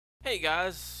Hey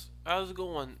guys, how's it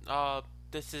going?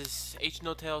 This is H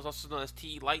No Tails, also known as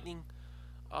T Lightning.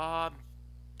 Um,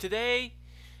 Today,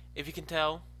 if you can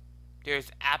tell, there's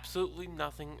absolutely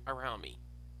nothing around me.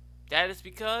 That is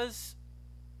because,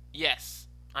 yes,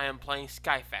 I am playing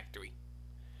SkyFactory.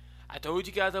 I told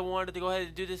you guys I wanted to go ahead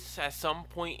and do this at some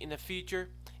point in the future,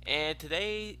 and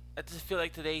today, I just feel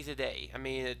like today's the day. I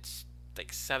mean, it's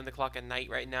like 7 o'clock at night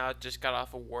right now, I just got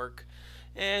off of work,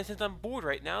 and since I'm bored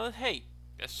right now, hey,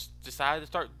 just decided to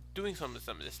start doing some of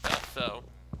this stuff. So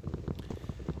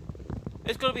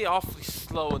it's gonna be awfully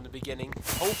slow in the beginning.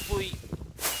 Hopefully,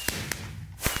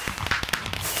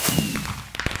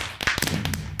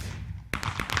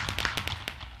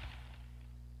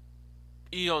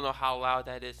 you don't know how loud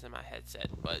that is in my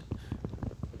headset, but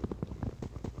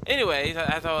anyways,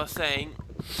 as I was saying,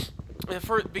 the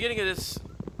first beginning of this,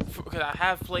 because I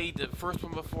have played the first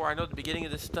one before, I know the beginning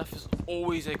of this stuff is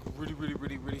always like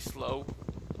really slow.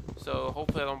 So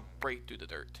hopefully I don't break through the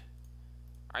dirt.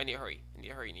 I need to hurry. I need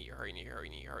to hurry. I need to hurry. I need to hurry.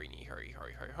 I need to hurry. I need to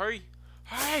hurry. Hurry.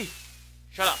 Hurry.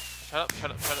 Shut up. Shut up. Shut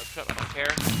up. Shut up. Shut up. I don't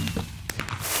care.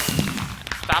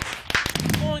 Stop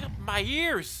blowing up my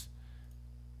ears.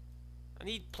 I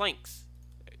need planks.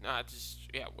 Nah, just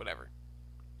yeah, whatever.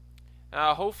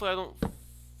 Hopefully I don't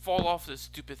fall off this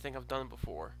stupid thing I've done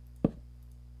before.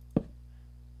 But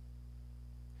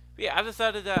yeah, I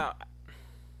decided that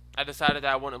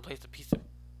I want to place a piece of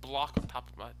block on top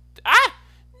of my... Ah!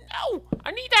 No!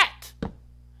 I need that!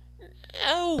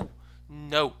 No!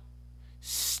 No.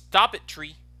 Stop it,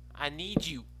 tree. I need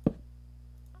you.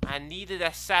 I needed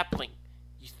that sapling.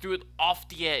 You threw it off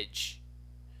the edge.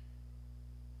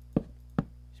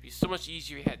 It'd be so much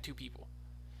easier if you had two people.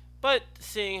 But,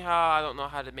 seeing how I don't know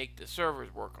how to make the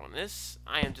servers work on this,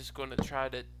 I am just going to try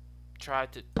to...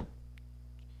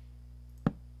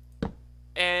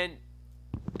 And...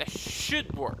 that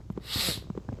should work.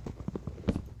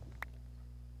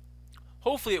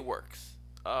 Hopefully it works.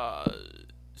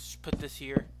 Just put this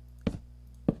here.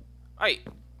 Alright.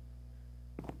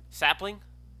 Sapling?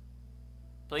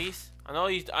 Please? I know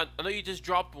you just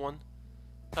dropped one.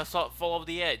 I saw it fall over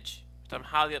the edge, which I'm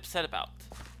highly upset about.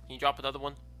 Can you drop another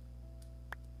one?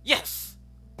 Yes!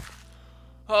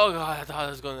 Oh god, I thought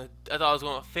I was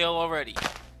gonna fail already.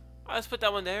 Alright, let's put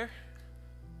that one there.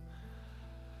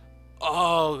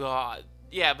 Oh god.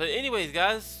 Yeah, but anyways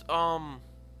guys,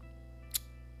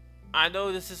 I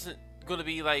know this isn't gonna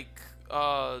be like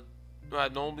what I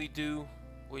normally do,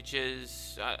 which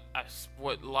is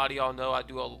what a lot of y'all know. I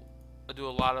do a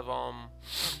lot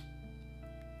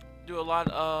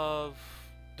of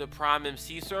the Prime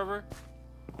MC server,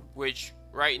 which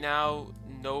right now,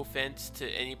 no offense to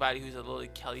anybody who's a Lily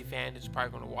Kelly fan who's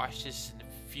probably gonna watch this in the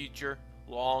future,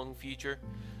 long future,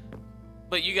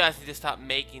 but you guys need to stop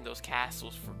making those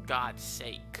castles for God's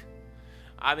sake.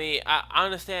 I mean, I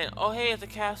understand, oh hey, it's a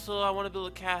castle, I want to build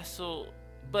a castle,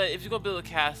 but if you're going to build a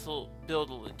castle,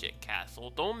 build a legit castle.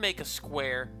 Don't make a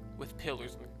square with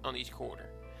pillars on each corner.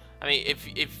 I mean,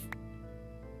 if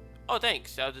oh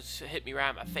thanks, that just hit me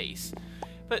right in my face.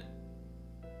 But,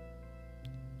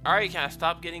 alright, can I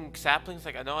stop getting saplings?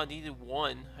 Like, I know I needed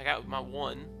one, I got my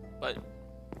one, but,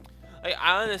 like,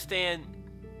 I understand,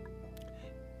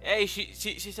 hey, she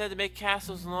said to make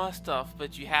castles and all that stuff,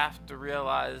 but you have to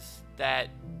realize that,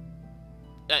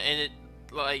 and it,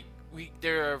 like,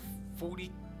 there are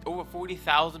over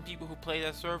 40,000 people who play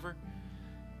that server,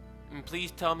 and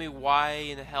please tell me why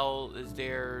in the hell is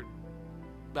there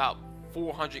about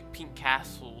 400 pink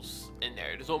castles in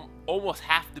there. There's almost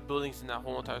half the buildings in that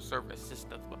whole entire server consist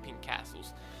of pink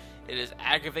castles. It is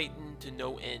aggravating to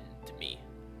no end to me.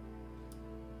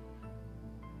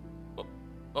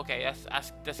 Okay,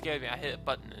 that scared me. I hit a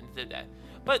button and did that.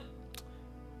 But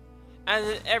as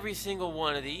in every single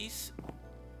one of these,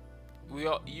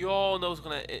 you all know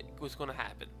what's gonna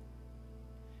happen.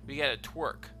 We gotta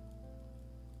twerk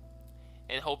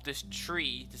and hope this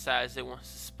tree decides it wants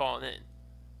to spawn in.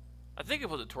 I think it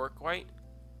was a twerk, right?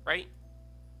 Right?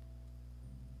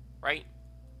 Right?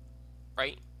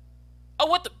 Right? Oh,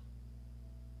 what the?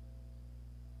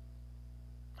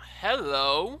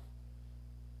 Hello?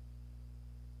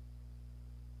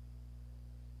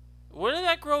 Where did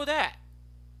that grow that?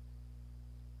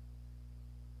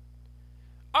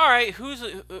 Alright,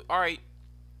 alright.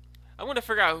 I'm gonna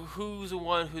figure out who's the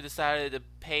one who decided to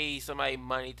pay somebody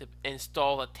money to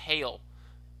install a tail.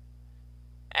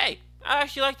 Hey, I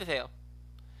actually like the tail.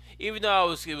 Even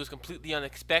though it was completely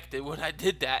unexpected when I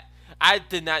did that. I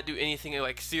did not do anything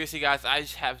like, seriously guys, I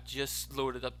have just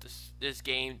loaded up this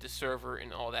game, the server,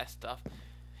 and all that stuff.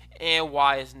 And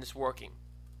why isn't this working?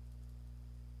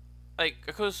 Like,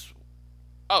 because,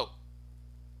 oh,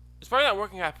 it's probably not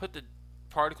working. I put the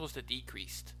particles that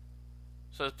decreased.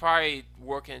 So it's probably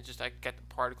working. Just I got the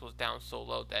particles down so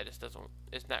low that it doesn't.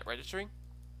 It's not registering.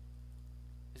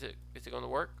 Is it? Is it going to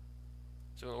work?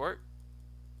 Is it going to work?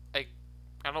 Like,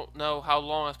 I don't know how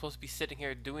long I'm supposed to be sitting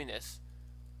here doing this.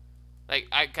 Like,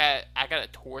 I got a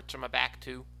torch on my back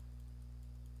too.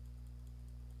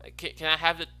 Like, can I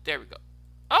have the? There we go.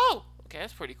 Oh, okay,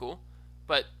 that's pretty cool.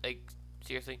 But like,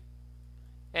 seriously,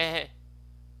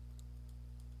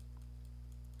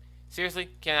 seriously,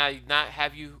 can I not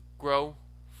have you grow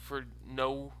for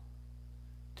no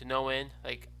end?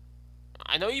 Like,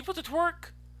 I know you put it to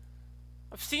work.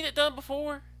 I've seen it done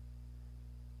before.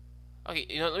 Okay,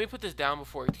 you know, let me put this down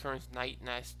before it turns night and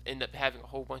I end up having a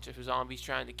whole bunch of zombies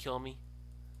trying to kill me.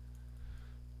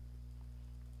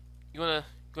 You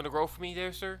gonna grow for me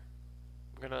there, sir?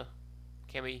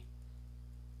 Can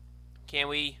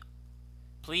we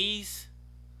please?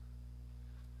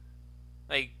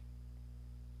 Like,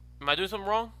 am I doing something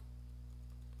wrong?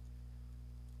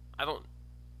 I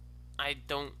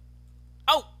don't.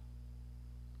 Oh!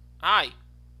 Hi.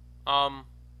 Well,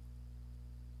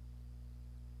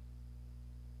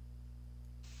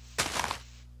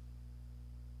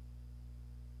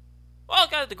 I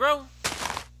got it to grow.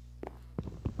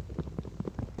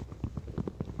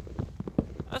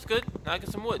 That's good. Now I get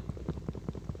some wood.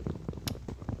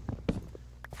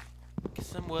 Get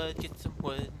some wood, get some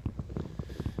wood.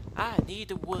 I need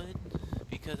the wood,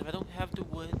 because if I don't have the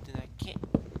wood, then I can't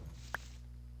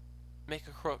make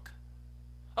a crook.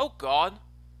 Oh God!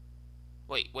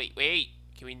 Wait.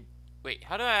 Can we? Wait.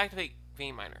 How do I activate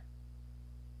vein miner?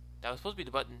 That was supposed to be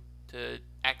the button to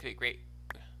activate great.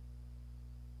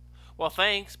 Well,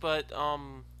 thanks, but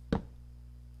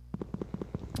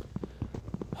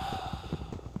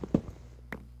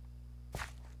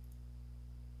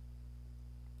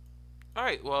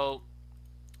Alright, well,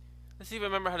 let's see if I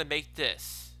remember how to make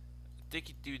this. I think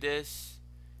you do this.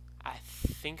 I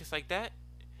think it's like that.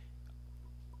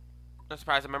 I'm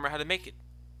surprised I remember how to make it.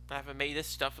 I haven't made this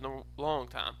stuff in a long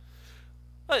time.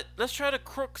 But let's try to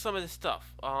crook some of this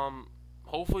stuff.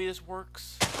 Hopefully this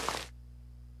works.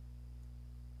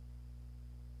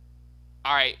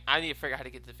 Alright, I need to figure out how to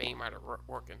get the vein miner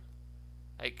working.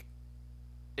 Like,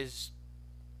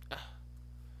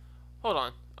 hold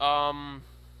on.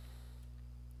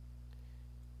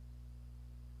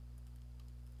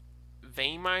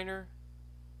 Vein miner?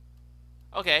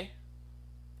 Okay.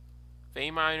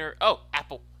 Vein miner. Oh,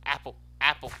 apple.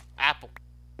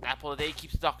 Apple a day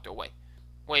keeps the doctor away.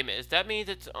 Wait a minute, does that mean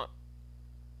it's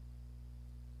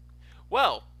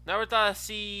well, never thought I'd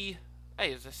see. Hey,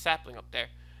 there's a sapling up there.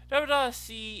 Never thought I'd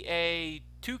see a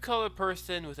two-colored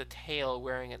person with a tail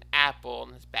wearing an apple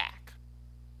on his back.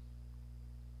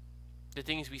 The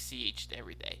things we see each and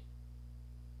every day.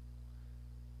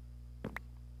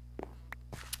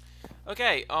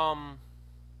 Okay,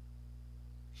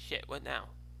 shit, what now?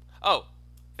 Oh,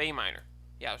 vein miner.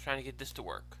 Yeah, I was trying to get this to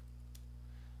work.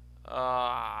 Can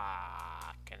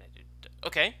I do?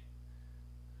 Okay.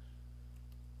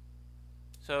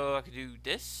 So I could do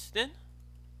this then.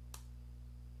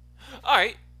 All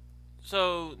right.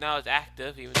 So now it's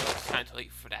active, even though it's kind of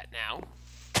late for that now.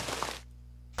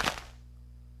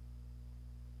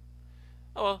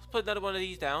 Oh well, let's put another one of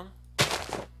these down.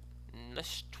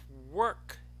 Let's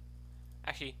work.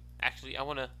 Actually, I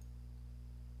want to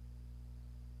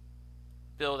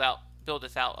build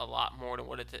this out a lot more than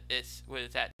what it's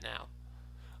at now.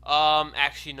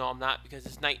 Actually, no, I'm not, because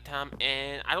it's nighttime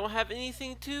and I don't have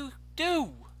anything to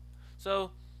do.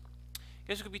 So, I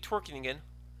guess we could be twerking again.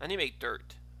 I need to make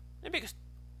dirt. I need to make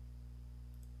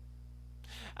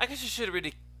I guess I should have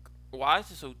really. Why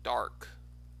is it so dark?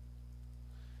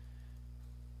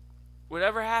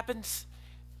 Whatever happens,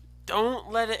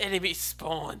 don't let an enemy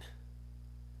spawn.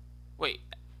 Wait,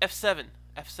 F7.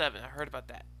 F7. I heard about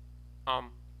that.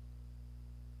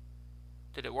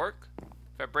 Did it work?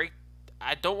 If I break,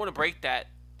 I don't want to break that,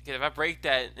 because if I break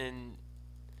that, then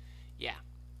yeah,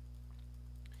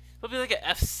 it'll be like an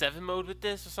F7 mode with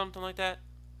this or something like that.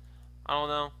 I don't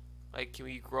know. Like, can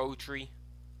we grow tree?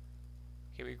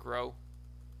 Can we grow? All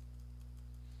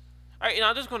right, you know,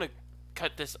 I'm just gonna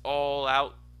cut this all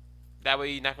out. That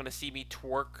way, you're not gonna see me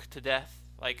twerk to death.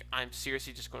 Like, I'm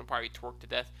seriously just gonna probably twerk to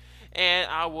death. And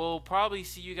I will probably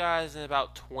see you guys in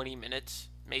about 20 minutes,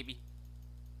 maybe.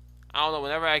 I don't know,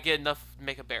 whenever I get enough to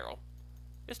make a barrel.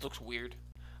 This looks weird.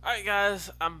 Alright guys,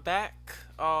 I'm back.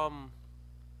 As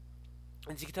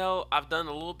you can tell, I've done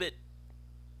a little bit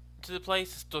to the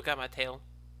place. Still got my tail.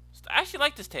 I actually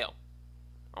like this tail.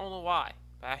 I don't know why,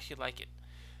 but I actually like it.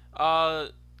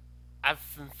 I've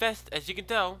infested, as you can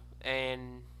tell,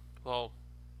 and, well,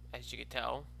 as you can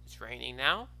tell, it's raining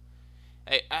now.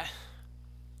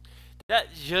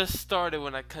 That just started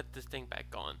when I cut this thing back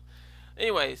on.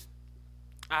 Anyways,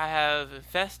 I have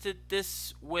infested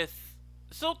this with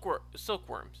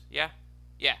silkworms. Yeah,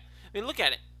 yeah. I mean, look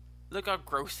at it. Look how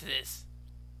gross it is.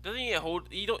 Doesn't even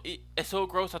hold. You don't. It's so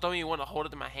gross. I don't even want to hold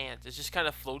it in my hands. It's just kind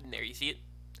of floating there. You see it?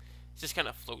 It's just kind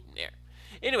of floating there.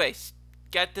 Anyways,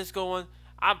 got this going.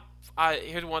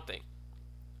 Here's one thing.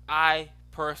 I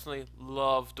personally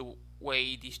love the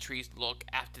way these trees look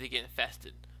after they get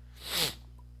infested.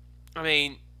 I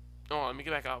mean, oh, let me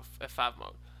get back off F5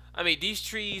 mode. I mean, these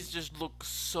trees just look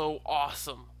so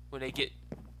awesome when they get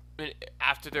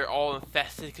after they're all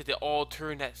infested because they all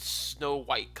turn that snow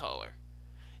white color.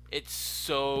 It's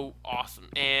so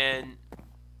awesome. And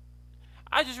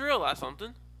I just realized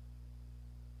something.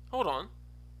 Hold on.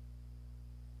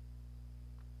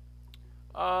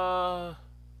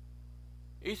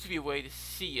 There used to be a way to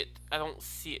see it. I don't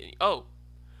see it. Oh.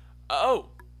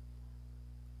 Oh.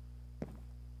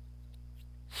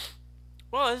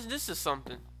 Well, this is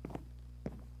something.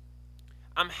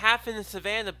 I'm half in the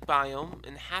savanna biome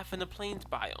and half in the plains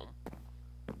biome.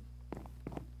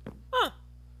 Huh.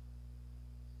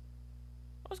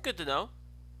 That's good to know.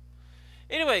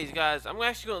 Anyways, guys, I'm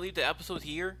actually going to leave the episode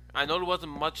here. I know there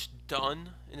wasn't much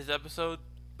done in this episode,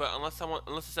 but unless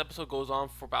this episode goes on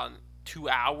for about 2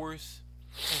 hours,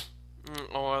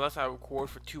 or unless I record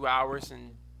for 2 hours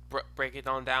and break it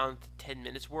down to 10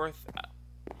 minutes worth,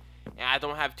 and I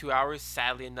don't have 2 hours,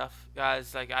 sadly enough,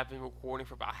 guys. Like, I've been recording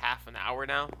for about half an hour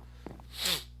now.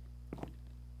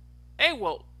 Hey,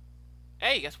 well,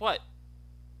 hey, guess what?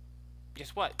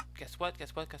 Guess what? Guess what?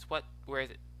 Guess what? Guess what? Where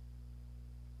is it?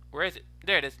 Where is it?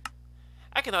 There it is.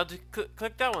 I can now just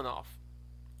click that one off.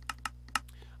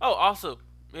 Oh, also,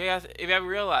 if you haven't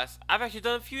realized, I've actually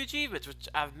done a few achievements, which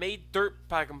I've made dirt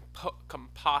by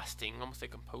composting. I almost say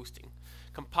composting.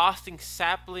 Composting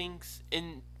saplings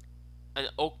in an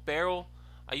oak barrel.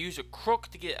 I used a crook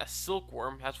to get a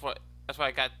silkworm. That's what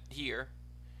I got here.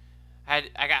 I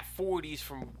got 4 of these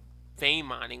from vein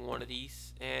mining one of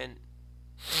these, and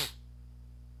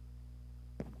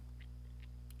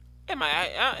I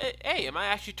might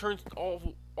actually turn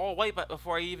all white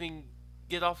before I even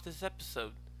get off this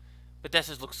episode. But that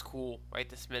just looks cool right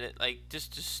this minute. Like,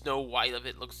 just Snow White of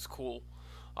it looks cool.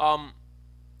 I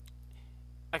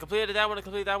completed that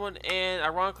one, and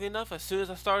ironically enough, as soon as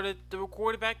I started the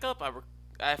recording back up,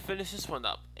 I finished this one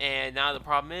up. And now the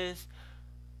problem is,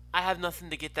 I have nothing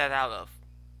to get that out of.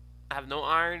 I have no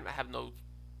iron, I have no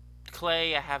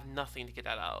clay, I have nothing to get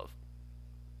that out of.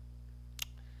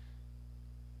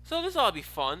 So this ought to be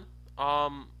fun.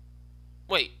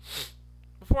 Wait,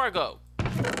 before I go,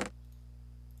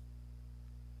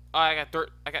 I got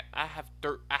dirt. I have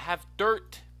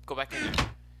dirt. Go back in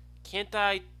there. Can't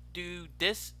I do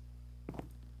this?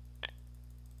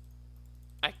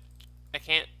 I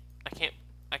can't.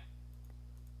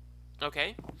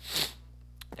 Okay.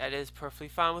 That is perfectly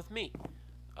fine with me.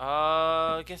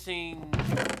 Guessing.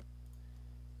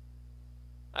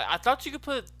 I thought you could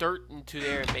put dirt into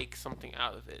there and make something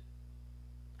out of it.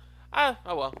 Oh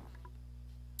well.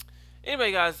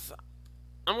 Anyway, guys,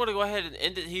 I'm gonna go ahead and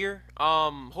end it here.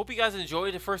 Hope you guys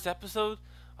enjoyed the first episode.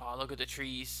 Oh, look at the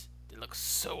trees. They look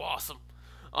so awesome.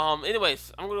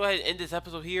 Anyways, I'm gonna go ahead and end this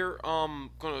episode here.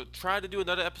 Gonna try to do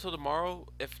another episode tomorrow.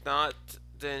 If not,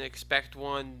 then expect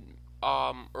one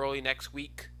early next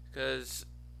week. Cause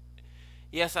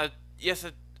yes, I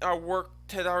work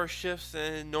 10-hour shifts,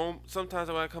 and sometimes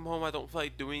when I come home, I don't feel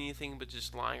like doing anything but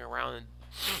just lying around, and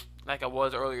like I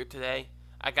was earlier today.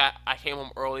 I came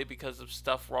home early because of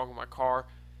stuff wrong with my car,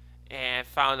 and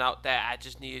found out that I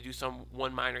just need to do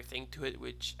one minor thing to it,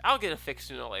 which I'll get a fix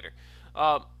sooner or later.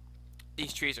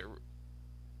 These trees are.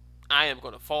 I am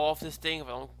going to fall off this thing if I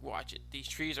don't watch it. These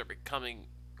trees are becoming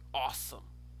awesome.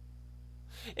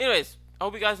 Anyways, I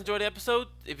hope you guys enjoyed the episode.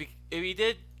 If you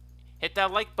did, hit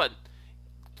that like button.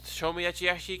 Show me that you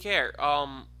actually care.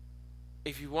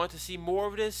 If you want to see more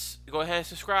of this, go ahead and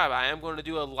subscribe. I am going to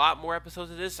do a lot more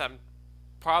episodes of this. I'm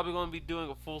probably going to be doing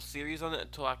a full series on it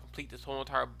until I complete this whole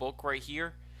entire book right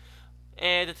here.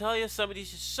 And to tell you, some of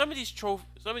these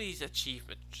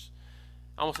achievements,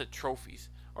 I almost said trophies,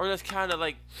 or just kind of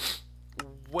like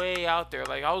way out there.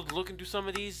 Like, I was looking through some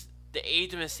of these. The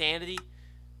Age of Insanity.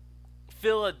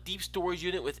 Fill a deep storage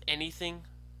unit with anything.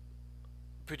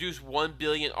 Produce 1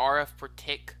 billion RF per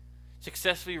tick.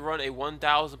 Successfully run a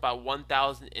 1000 by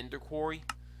 1000 ender quarry.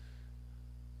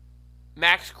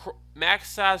 Max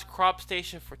size crop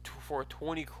station for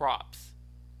 20 crops.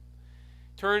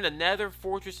 Turn a nether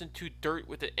fortress into dirt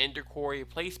with an ender quarry.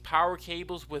 Place power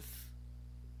cables with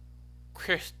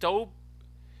cryostabilized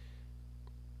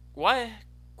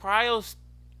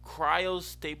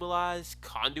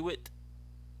conduit.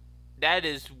 That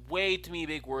is way too many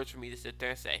big words for me to sit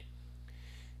there and say.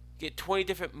 Get 20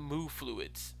 different move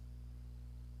fluids.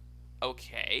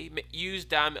 Okay. Use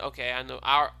diamond. Okay, I know.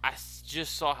 I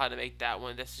just saw how to make that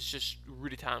one. This is just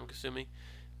really time consuming.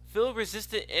 Fill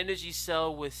resistant energy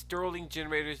cell with Stirling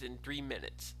generators in 3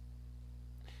 minutes.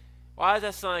 Why does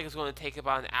that sound like it's going to take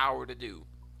about an hour to do?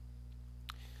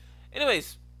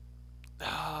 Anyways.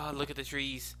 Look at the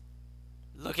trees.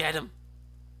 Look at them.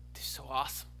 They're so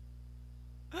awesome.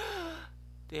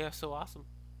 They are so awesome.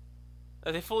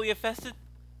 Are they fully infested?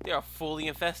 They are fully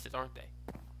infested, aren't they?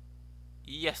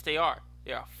 Yes, they are.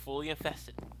 They are fully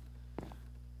infested.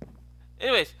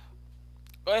 Anyways,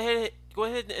 go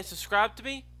ahead and subscribe to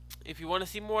me if you want to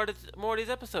see more of these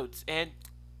episodes. And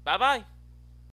bye bye.